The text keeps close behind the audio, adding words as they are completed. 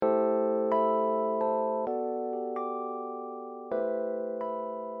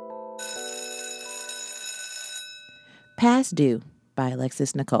Past Due by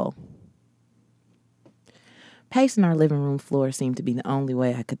Alexis Nicole. Pacing our living room floor seemed to be the only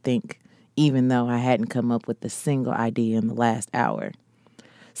way I could think, even though I hadn't come up with a single idea in the last hour.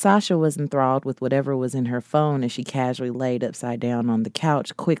 Sasha was enthralled with whatever was in her phone as she casually laid upside down on the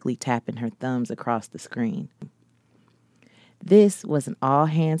couch, quickly tapping her thumbs across the screen. This was an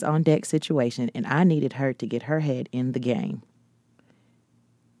all-hands-on-deck situation, and I needed her to get her head in the game.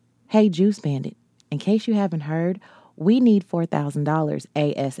 Hey, Juice Bandit, in case you haven't heard, we need $4,000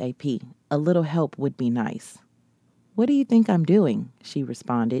 ASAP. A little help would be nice. What do you think I'm doing? She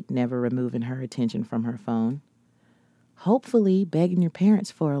responded, never removing her attention from her phone. Hopefully begging your parents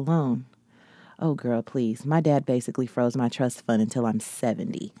for a loan. Oh, girl, please. My dad basically froze my trust fund until I'm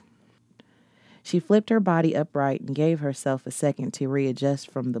 70. She flipped her body upright and gave herself a second to readjust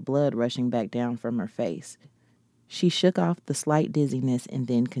from the blood rushing back down from her face. She shook off the slight dizziness and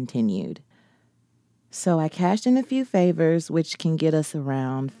then continued. So I cashed in a few favors, which can get us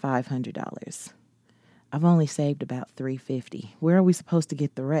around $500. I've only saved about $350. Where are we supposed to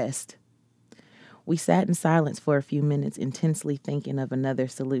get the rest? We sat in silence for a few minutes, intensely thinking of another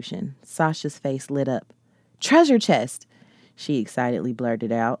solution. Sasha's face lit up. Treasure chest! She excitedly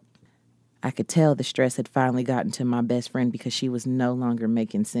blurted out. I could tell the stress had finally gotten to my best friend because she was no longer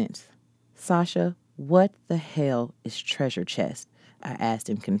making sense. Sasha, what the hell is treasure chest? I asked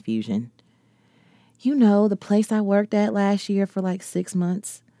in confusion. You know, the place I worked at last year for like 6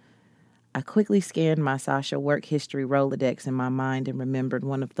 months. I quickly scanned my Sasha work history Rolodex in my mind and remembered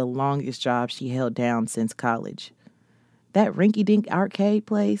one of the longest jobs she held down since college. That rinky-dink arcade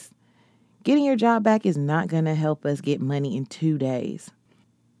place? Getting your job back is not going to help us get money in 2 days.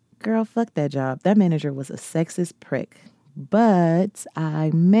 Girl, fuck that job. That manager was a sexist prick. But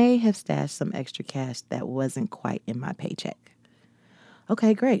I may have stashed some extra cash that wasn't quite in my paycheck.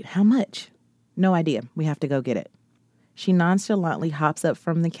 Okay, great. How much? No idea. We have to go get it. She nonchalantly hops up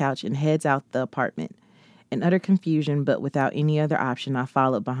from the couch and heads out the apartment. In utter confusion, but without any other option, I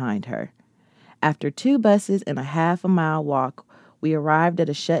followed behind her. After 2 buses and a half-a-mile walk, we arrived at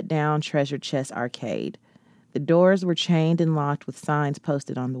a shut-down treasure chest arcade. The doors were chained and locked with signs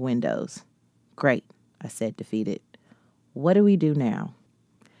posted on the windows. Great, I said, defeated. What do we do now?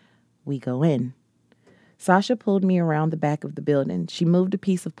 We go in. Sasha pulled me around the back of the building. She moved a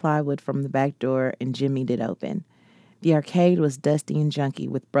piece of plywood from the back door and jimmied it open. The arcade was dusty and junky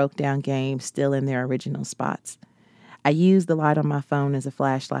with broke-down games still in their original spots. I used the light on my phone as a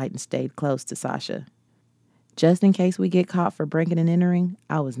flashlight and stayed close to Sasha. Just in case we get caught for breaking and entering,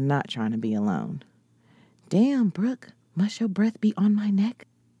 I was not trying to be alone. Damn, Brooke, must your breath be on my neck?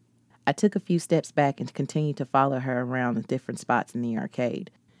 I took a few steps back and continued to follow her around the different spots in the arcade.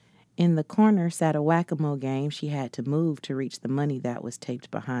 In the corner sat a whack-a-mole game she had to move to reach the money that was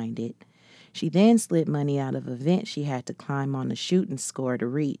taped behind it. She then slid money out of a vent she had to climb on the shooting score to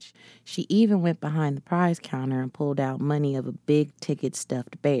reach. She even went behind the prize counter and pulled out money of a big-ticket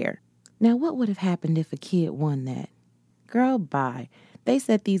stuffed bear. Now, what would have happened if a kid won that? Girl, bye. They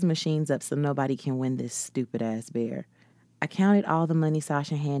set these machines up so nobody can win this stupid-ass bear. I counted all the money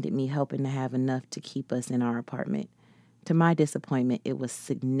Sasha handed me, hoping to have enough to keep us in our apartment. To my disappointment, it was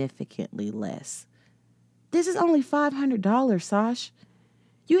significantly less. This is only $500, Sash.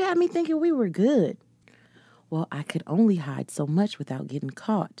 You had me thinking we were good. Well, I could only hide so much without getting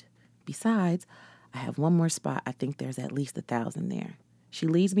caught. Besides, I have one more spot. I think there's at least 1,000 there. She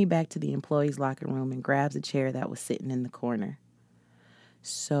leads me back to the employee's locker room and grabs a chair that was sitting in the corner.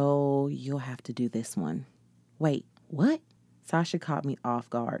 So you'll have to do this one. Wait, what? Sasha caught me off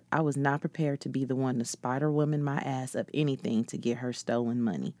guard. I was not prepared to be the one to Spider-Woman my ass up anything to get her stolen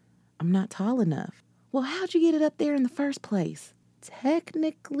money. I'm not tall enough. Well, how'd you get it up there in the first place?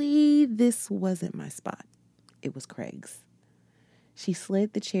 Technically, this wasn't my spot. It was Craig's. She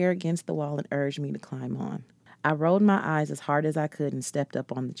slid the chair against the wall and urged me to climb on. I rolled my eyes as hard as I could and stepped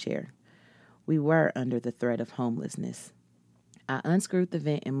up on the chair. We were under the threat of homelessness. I unscrewed the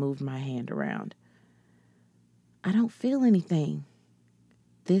vent and moved my hand around. I don't feel anything.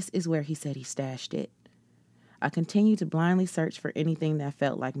 This is where he said he stashed it. I continued to blindly search for anything that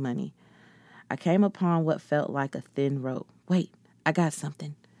felt like money. I came upon what felt like a thin rope. Wait, I got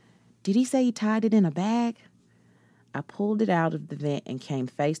something. Did he say he tied it in a bag? I pulled it out of the vent and came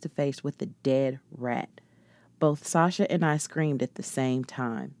face to face with a dead rat. Both Sasha and I screamed at the same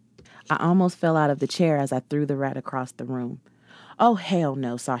time. I almost fell out of the chair as I threw the rat across the room. Oh, hell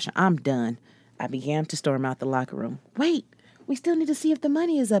no, Sasha, I'm done. I began to storm out the locker room. Wait, we still need to see if the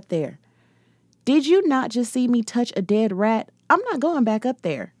money is up there. Did you not just see me touch a dead rat? I'm not going back up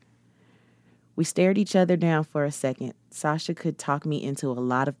there. We stared each other down for a second. Sasha could talk me into a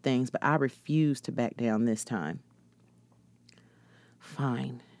lot of things, but I refused to back down this time.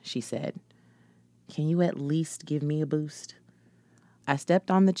 Fine, she said. Can you at least give me a boost? I stepped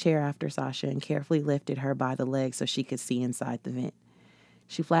on the chair after Sasha and carefully lifted her by the leg so she could see inside the vent.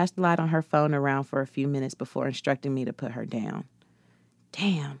 She flashed the light on her phone around for a few minutes before instructing me to put her down.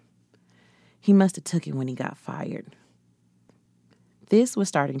 Damn. He must have took it when he got fired. This was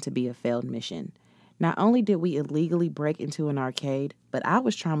starting to be a failed mission. Not only did we illegally break into an arcade, but I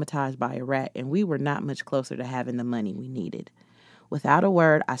was traumatized by a rat and we were not much closer to having the money we needed. Without a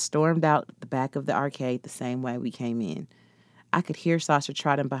word, I stormed out the back of the arcade the same way we came in. I could hear Sasha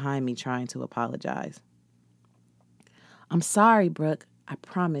trotting behind me trying to apologize. I'm sorry, Brooke. I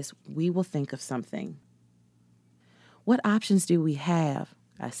promise we will think of something. What options do we have?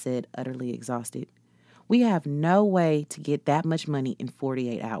 I said, utterly exhausted. We have no way to get that much money in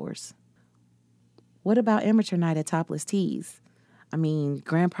 48 hours. What about amateur night at Topless Tees? I mean,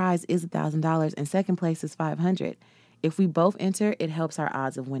 grand prize is $1,000 and second place is $500. If we both enter, it helps our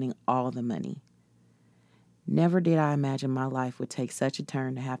odds of winning all the money. Never did I imagine my life would take such a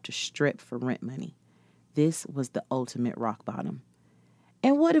turn to have to strip for rent money. This was the ultimate rock bottom.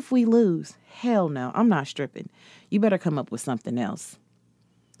 And what if we lose? Hell no, I'm not stripping. You better come up with something else.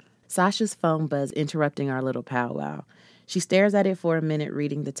 Sasha's phone buzzed, interrupting our little powwow. She stares at it for a minute,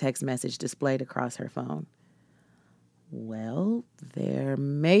 reading the text message displayed across her phone. Well, there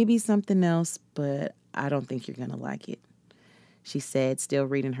may be something else, but I don't think you're going to like it, she said, still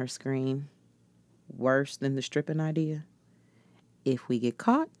reading her screen. Worse than the stripping idea? If we get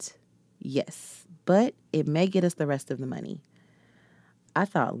caught, yes, but it may get us the rest of the money. I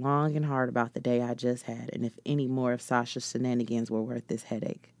thought long and hard about the day I just had and if any more of Sasha's shenanigans were worth this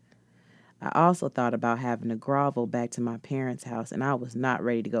headache. I also thought about having to grovel back to my parents' house, and I was not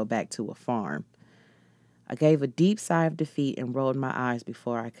ready to go back to a farm. I gave a deep sigh of defeat and rolled my eyes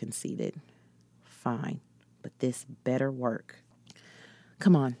before I conceded. Fine, but this better work.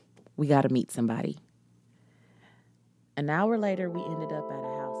 Come on, we gotta meet somebody. An hour later, we ended up at